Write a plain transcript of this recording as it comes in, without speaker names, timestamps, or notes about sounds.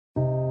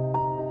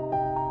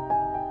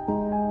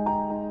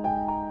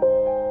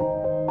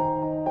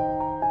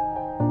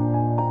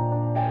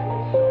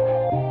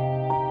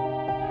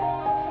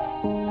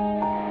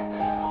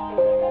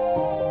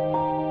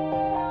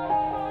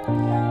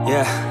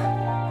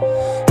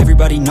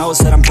Everybody knows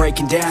that I'm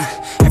breaking down.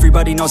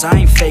 Everybody knows I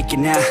ain't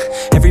faking now.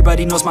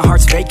 Everybody knows my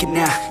heart's vacant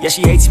now. Yeah,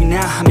 she hates me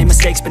now, I made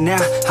mistakes, but now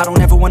I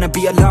don't ever wanna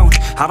be alone.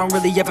 I don't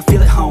really ever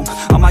feel at home.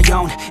 On my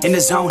own, in the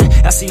zone,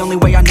 that's the only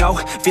way I know.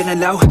 Feeling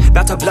low,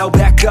 about to blow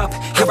back up.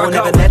 Here I won't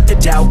ever let the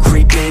doubt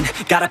creep in.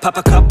 Gotta pop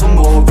a couple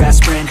more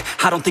aspirin.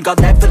 I don't think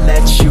I'll ever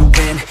let you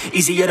in.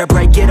 Easier to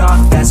break it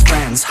off as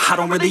friends. I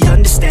don't really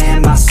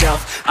understand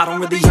myself. I don't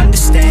really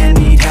understand,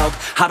 need help.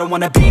 I don't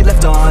wanna be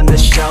left on the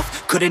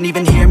shelf. Couldn't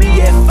even hear me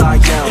if I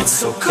yelled. It's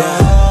so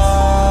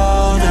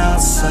cold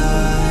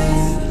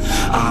outside,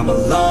 I'm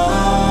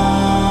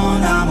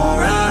alone, I'm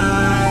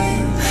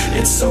alright.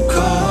 It's so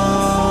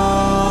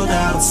cold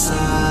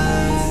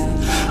outside,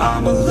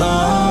 I'm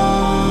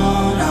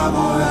alone, I'm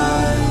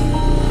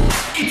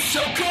alright. It's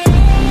so cold.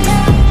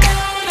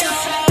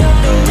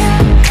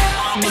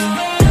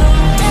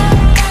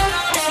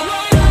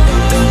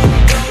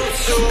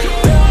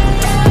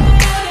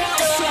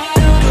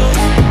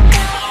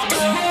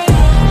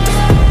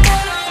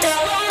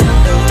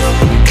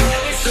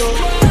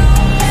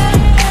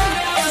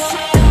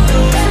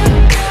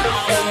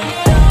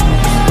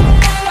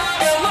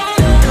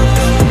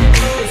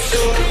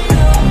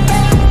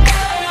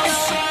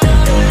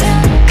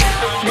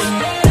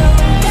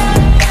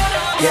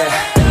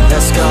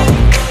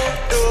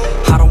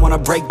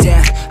 Break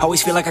down,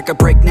 always feel like I could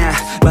break now,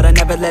 but I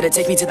never let it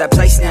take me to that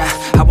place now.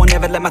 I won't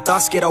ever let my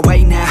thoughts get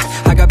away now.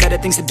 I got better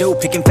things to do,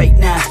 picking fate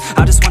now.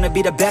 I just wanna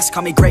be the best,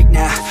 call me great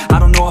now. I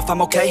don't know if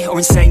I'm okay or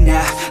insane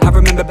now. I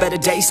remember better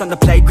days on the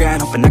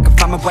playground, hoping I can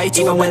find my way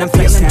to even when I'm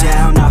feeling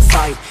down, I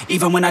fight.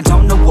 Even when I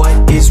don't know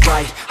what is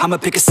right, I'ma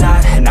pick a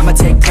side and I'ma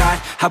take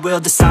pride. I will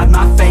decide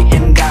my fate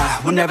and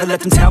I will never let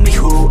them tell me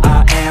who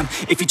I am.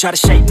 If you try to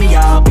shake me,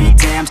 I'll be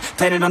damned.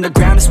 Planet on the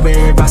ground is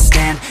where I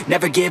stand.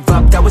 Never give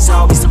up, that was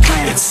always the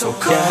plan. It's so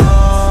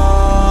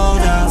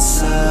cold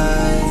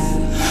outside,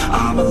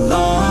 I'm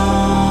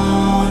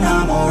alone,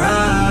 I'm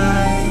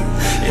alright.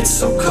 It's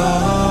so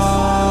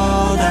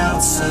cold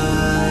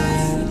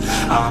outside,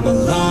 I'm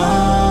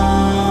alone.